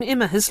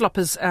Emma Hislop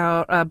is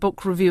our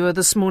book reviewer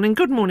this morning.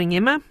 Good morning,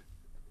 Emma.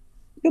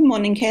 Good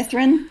morning,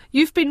 Catherine.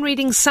 You've been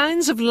reading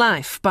Signs of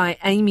Life by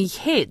Amy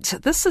Head.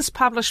 This is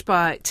published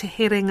by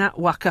Herenga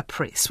Waka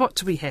Press. What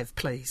do we have,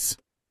 please?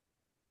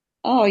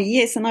 Oh,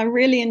 yes, and I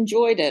really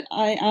enjoyed it.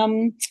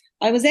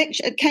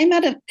 It came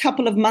out a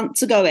couple of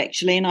months ago,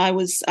 actually, and I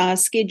was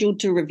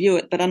scheduled to review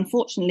it, but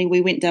unfortunately we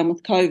went down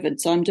with COVID,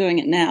 so I'm doing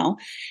it now.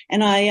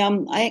 And I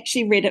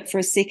actually read it for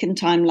a second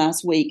time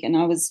last week, and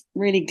I was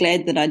really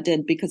glad that I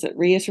did because it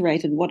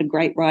reiterated what a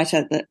great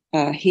writer that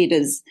Head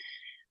is.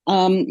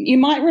 You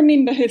might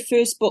remember her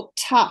first book,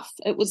 Tough.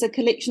 It was a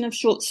collection of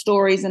short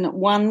stories, and it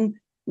won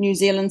New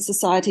Zealand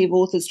Society of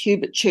Authors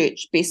Hubert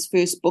Church Best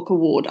First Book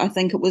Award. I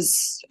think it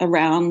was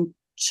around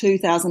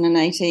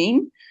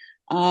 2018.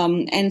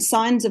 And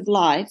Signs of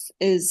Life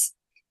it's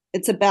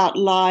about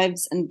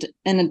lives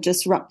in a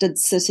disrupted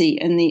city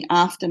in the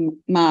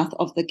aftermath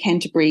of the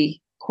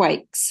Canterbury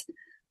quakes.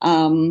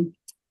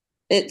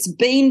 It's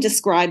been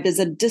described as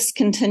a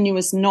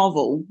discontinuous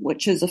novel,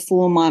 which is a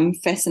form I'm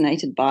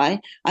fascinated by.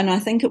 And I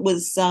think it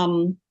was,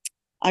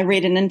 I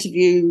read an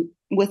interview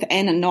with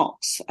Anna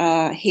Knox,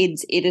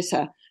 Head's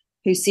editor,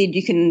 who said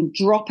you can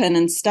drop in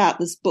and start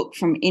this book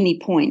from any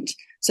point.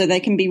 So they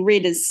can be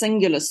read as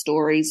singular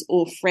stories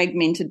or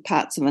fragmented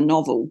parts of a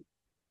novel.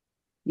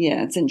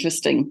 Yeah, it's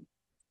interesting.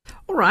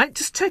 All right,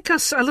 just take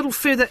us a little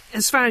further,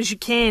 as far as you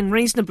can,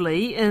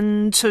 reasonably,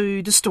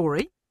 into the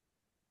story.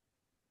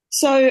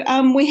 So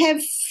we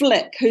have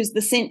Flick, who's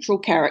the central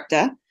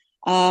character,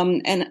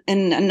 and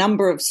in a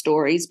number of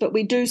stories, but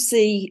we do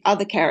see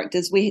other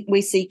characters.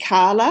 We see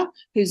Carla,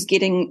 who's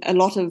getting a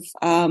lot of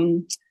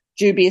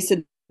dubious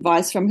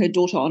advice from her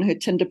daughter on her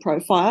Tinder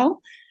profile.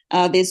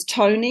 There's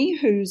Tony,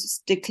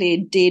 who's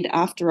declared dead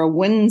after a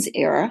winds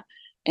error,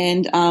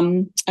 and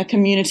a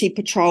community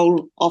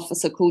patrol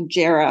officer called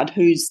Gerard,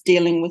 who's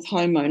dealing with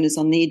homeowners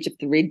on the edge of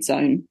the red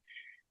zone.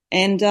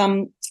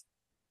 And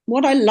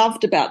what I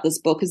loved about this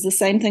book is the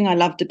same thing I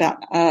loved about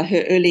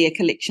her earlier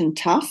collection,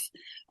 Tough.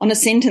 On a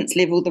sentence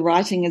level, the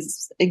writing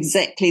is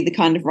exactly the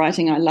kind of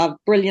writing I love.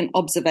 Brilliant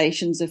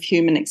observations of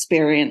human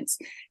experience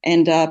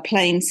and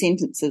plain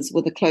sentences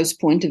with a close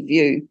point of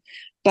view.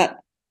 But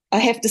I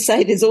have to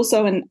say there's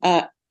also an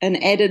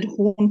added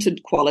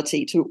haunted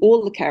quality to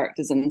all the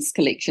characters in this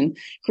collection,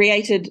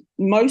 created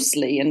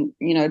mostly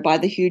by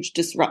the huge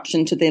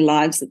disruption to their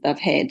lives that they've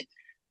had.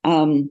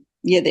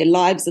 Their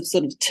lives have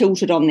sort of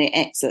tilted on their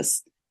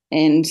axis.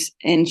 And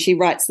she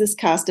writes this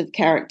cast of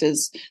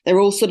characters. They're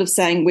all sort of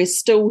saying, we're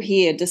still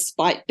here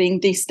despite being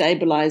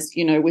destabilized.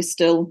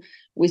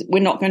 We're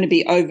not going to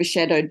be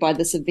overshadowed by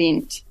this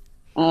event.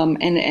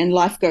 And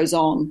life goes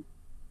on.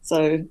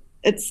 So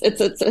it's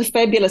a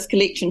fabulous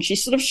collection. She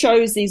sort of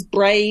shows these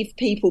brave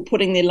people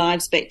putting their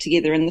lives back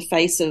together in the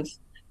face of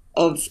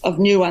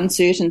new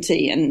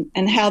uncertainty,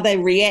 and how they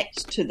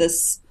react to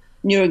this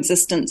new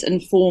existence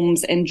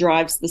informs and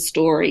drives the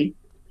story.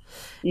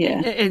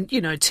 Yeah.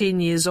 And 10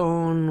 years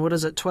on,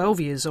 12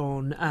 years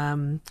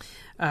on,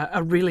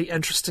 a really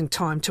interesting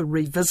time to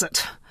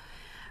revisit.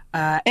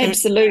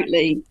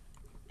 Absolutely.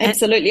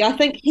 Absolutely. I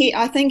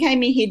think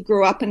Amy Head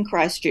grew up in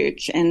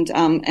Christchurch, and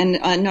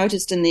I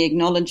noticed in the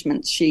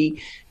acknowledgements she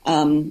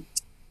mihi's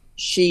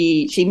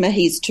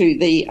to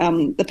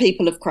the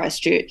people of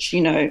Christchurch,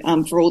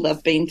 for all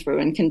they've been through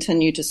and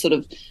continue to sort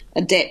of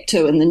adapt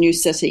to in the new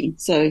city.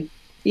 So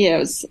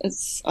yeah,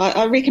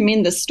 I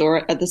recommend this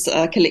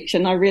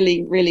collection. I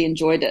really, really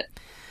enjoyed it.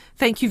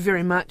 Thank you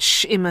very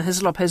much. Emma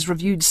Hislop has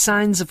reviewed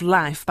Signs of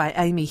Life by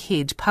Amy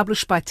Head,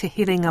 published by Te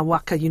Herenga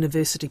Waka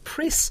University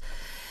Press.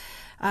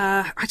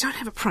 I don't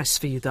have a price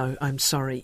for you, though. I'm sorry.